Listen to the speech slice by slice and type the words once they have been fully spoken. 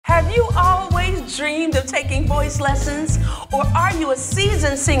always dreamed of taking voice lessons? Or are you a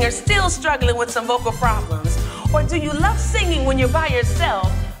seasoned singer still struggling with some vocal problems? Or do you love singing when you're by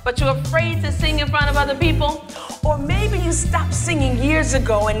yourself, but you're afraid to sing in front of other people? Or maybe you stopped singing years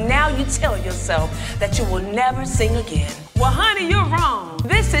ago and now you tell yourself that you will never sing again. Well, honey, you're wrong.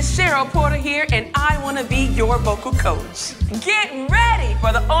 This is Cheryl Porter here, and I want to be your vocal coach. Get ready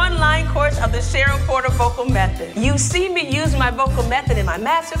for the online course of the Cheryl Porter Vocal Method. You see me use my vocal method in my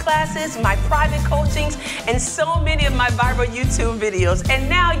master classes, my private coachings, and so many of my viral YouTube videos. And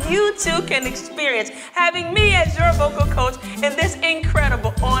now you too can experience having me as your vocal coach in this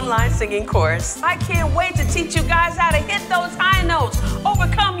incredible online singing course. I can't wait to teach you guys how to hit those high notes,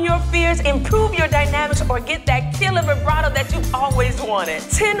 overcome your fears, improve your dynamics, or get that killer vibrato that you've always wanted.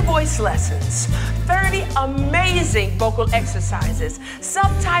 10 voice lessons, 30 amazing vocal exercises,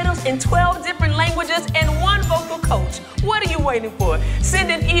 subtitles in 12 different languages, and 1 vocal coach. What are you waiting for? Send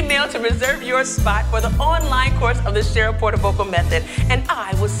an email to reserve your spot for the online course of the Cheryl Porter Vocal Method, and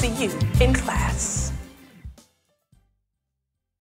I will see you in class.